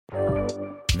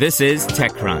This is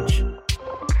TechCrunch.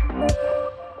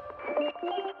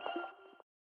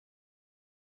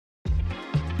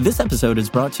 This episode is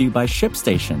brought to you by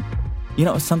ShipStation. You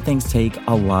know, some things take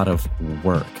a lot of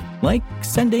work, like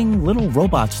sending little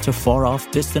robots to far-off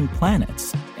distant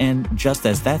planets. And just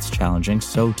as that's challenging,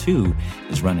 so too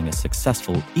is running a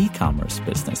successful e-commerce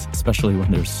business, especially when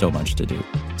there's so much to do.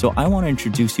 So I want to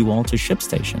introduce you all to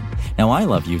ShipStation. Now, I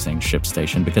love using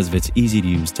ShipStation because of its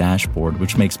easy-to-use dashboard,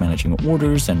 which makes managing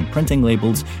orders and printing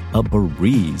labels a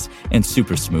breeze and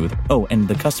super smooth. Oh, and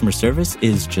the customer service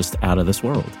is just out of this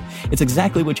world. It's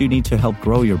exactly what you need to help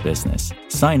grow your business.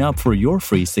 Sign up for your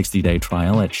free 60-day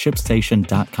trial at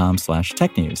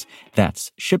shipstation.com/technews.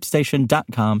 That's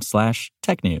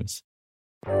shipstation.com/technews.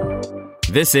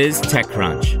 This is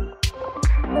TechCrunch.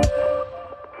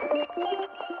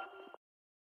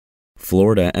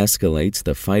 Florida escalates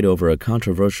the fight over a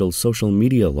controversial social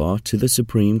media law to the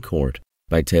Supreme Court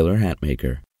by Taylor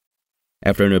Hatmaker.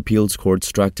 After an appeals court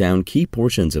struck down key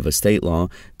portions of a state law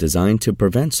designed to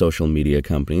prevent social media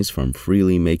companies from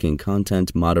freely making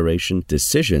content moderation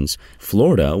decisions,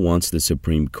 Florida wants the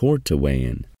Supreme Court to weigh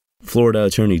in. Florida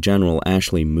Attorney General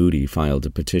Ashley Moody filed a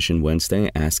petition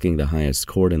Wednesday asking the highest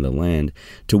court in the land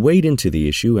to wade into the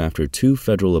issue after two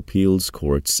federal appeals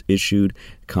courts issued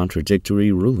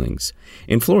contradictory rulings.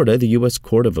 In Florida, the U.S.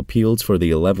 Court of Appeals for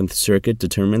the 11th Circuit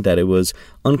determined that it was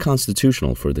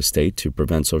unconstitutional for the state to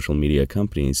prevent social media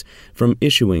companies from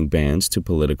issuing bans to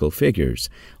political figures.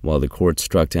 While the court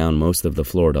struck down most of the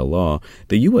Florida law,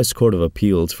 the U.S. Court of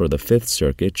Appeals for the 5th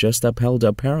Circuit just upheld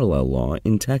a parallel law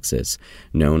in Texas,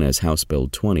 known as House Bill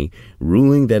 20,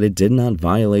 ruling that it did not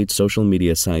violate social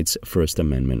media sites' First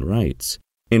Amendment rights.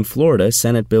 In Florida,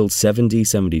 Senate Bill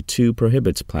 7072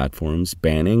 prohibits platforms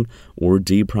banning or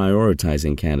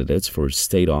deprioritizing candidates for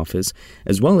state office,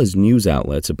 as well as news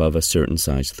outlets above a certain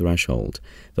size threshold.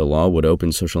 The law would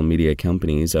open social media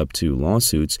companies up to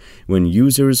lawsuits when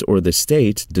users or the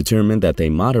state determined that they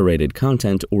moderated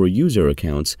content or user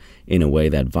accounts in a way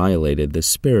that violated the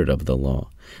spirit of the law.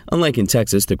 Unlike in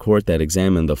Texas, the court that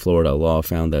examined the Florida law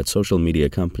found that social media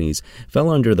companies fell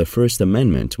under the First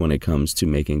Amendment when it comes to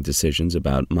making decisions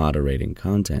about moderating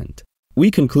content. We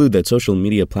conclude that social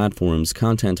media platforms'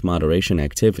 content moderation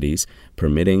activities,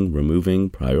 permitting, removing,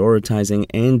 prioritizing,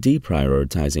 and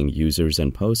deprioritizing users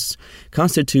and posts,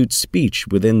 constitute speech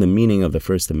within the meaning of the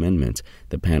First Amendment,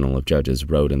 the panel of judges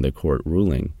wrote in the court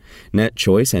ruling.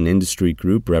 NetChoice, an industry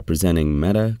group representing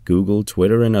Meta, Google,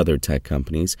 Twitter, and other tech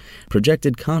companies,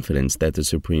 projected confidence that the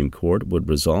Supreme Court would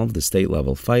resolve the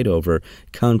state-level fight over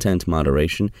content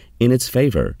moderation in its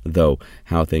favor, though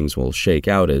how things will shake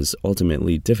out is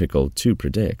ultimately difficult to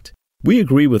predict. We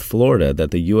agree with Florida that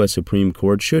the U.S. Supreme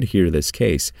Court should hear this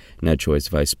case, NetChoice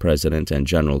Vice President and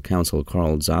General Counsel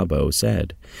Carl Szabo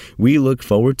said. We look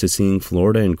forward to seeing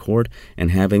Florida in court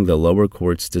and having the lower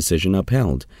court's decision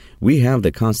upheld. We have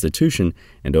the Constitution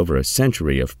and over a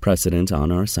century of precedent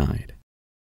on our side.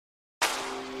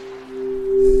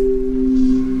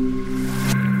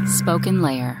 Spoken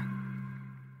Layer.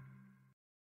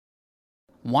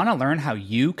 Want to learn how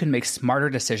you can make smarter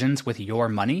decisions with your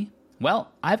money?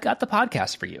 Well, I've got the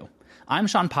podcast for you. I'm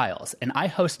Sean Piles, and I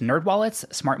host NerdWallet's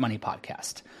Smart Money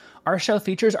Podcast. Our show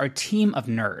features our team of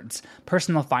nerds,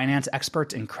 personal finance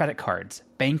experts in credit cards,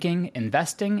 banking,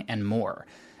 investing, and more.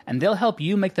 And they'll help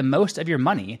you make the most of your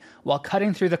money while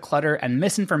cutting through the clutter and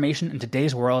misinformation in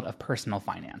today's world of personal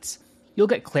finance. You'll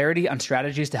get clarity on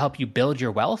strategies to help you build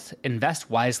your wealth,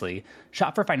 invest wisely,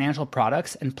 shop for financial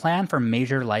products, and plan for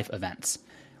major life events.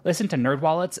 Listen to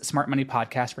NerdWallet's Smart Money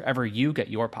Podcast wherever you get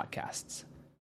your podcasts.